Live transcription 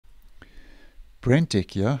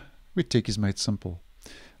BrenTech here, where tech is made simple.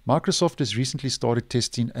 Microsoft has recently started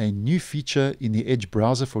testing a new feature in the Edge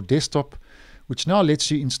browser for desktop, which now lets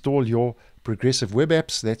you install your progressive web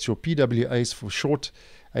apps, that's your PWAs for short,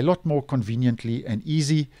 a lot more conveniently and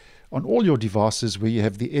easy on all your devices where you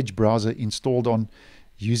have the Edge browser installed on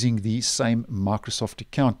using the same Microsoft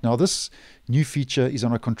account. Now this new feature is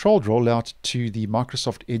on a controlled rollout to the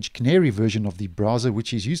Microsoft Edge Canary version of the browser,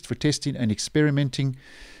 which is used for testing and experimenting,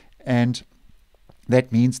 and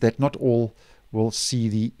that means that not all will see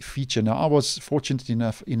the feature. Now I was fortunate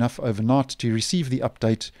enough overnight to receive the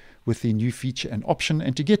update with the new feature and option,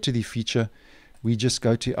 and to get to the feature we just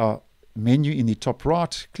go to our menu in the top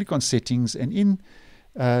right, click on settings, and in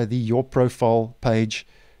the Your Profile page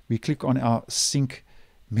we click on our sync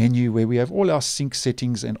menu where we have all our sync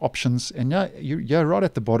settings and options, and now you're right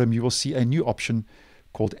at the bottom you will see a new option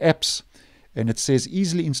called Apps, and it says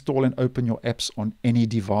easily install and open your apps on any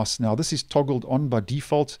device. Now this is toggled on by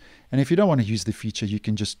default, and if you don't want to use the feature you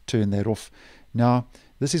can just turn that off. Now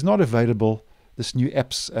this is not available, this new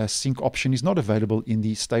apps sync option is not available in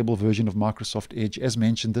the stable version of Microsoft Edge. As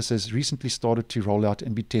mentioned, this has recently started to roll out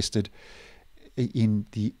and be tested in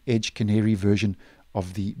the Edge Canary version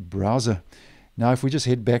of the browser. Now if we just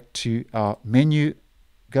head back to our menu,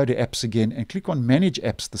 go to apps again and click on manage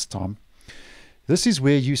apps this time, this is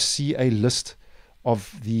where you see a list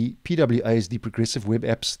of the PWAs, the progressive web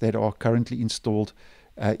apps that are currently installed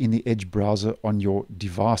in the Edge browser on your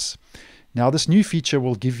device. Now this new feature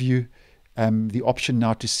will give you the option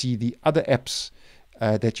now to see the other apps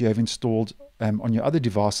that you have installed on your other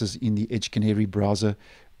devices in the Edge Canary browser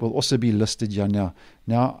will also be listed here now.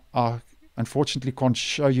 Now I unfortunately can't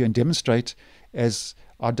show you and demonstrate, as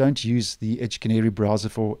I don't use the Edge Canary browser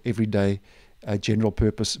for everyday general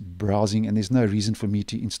purpose browsing, and there's no reason for me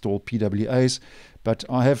to install PWAs, but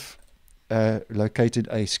I have located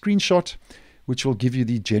a screenshot which will give you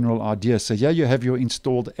the general idea. So here you have your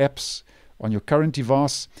installed apps on your current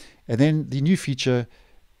device, and then the new feature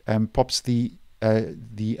pops the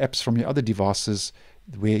apps from your other devices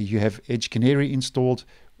where you have Edge Canary installed,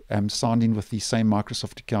 signed in with the same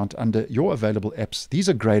Microsoft account under your available apps. These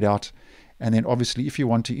are grayed out, and then obviously if you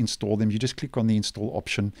want to install them you just click on the install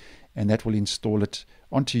option and that will install it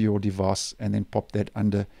onto your device and then pop that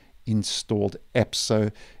under installed apps. So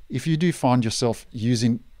if you do find yourself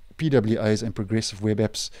using PWAs and progressive web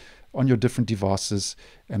apps on your different devices,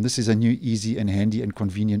 this is a new easy and handy and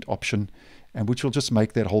convenient option, and which will just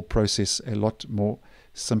make that whole process a lot more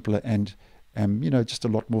simpler and just a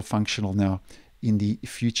lot more functional now in the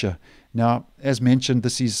future. Now as mentioned,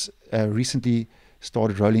 this is recently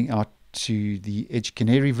started rolling out to the Edge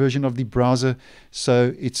Canary version of the browser,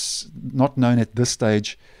 so it's not known at this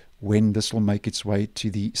stage when this will make its way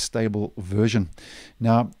to the stable version.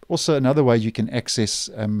 Now also another way you can access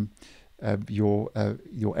your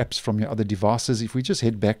apps from your other devices, if we just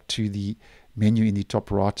head back to the menu in the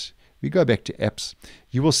top right, we go back to apps,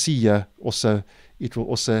 you will see here also it will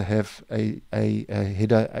also have a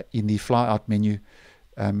header in the fly out menu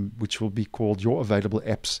which will be called your available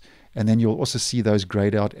apps, and then you'll also see those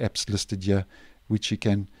grayed out apps listed here which you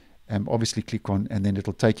can obviously click on, and then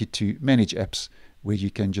it'll take you to manage apps where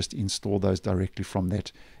you can just install those directly from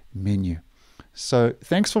that menu. So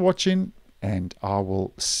thanks for watching, and I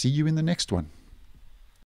will see you in the next one.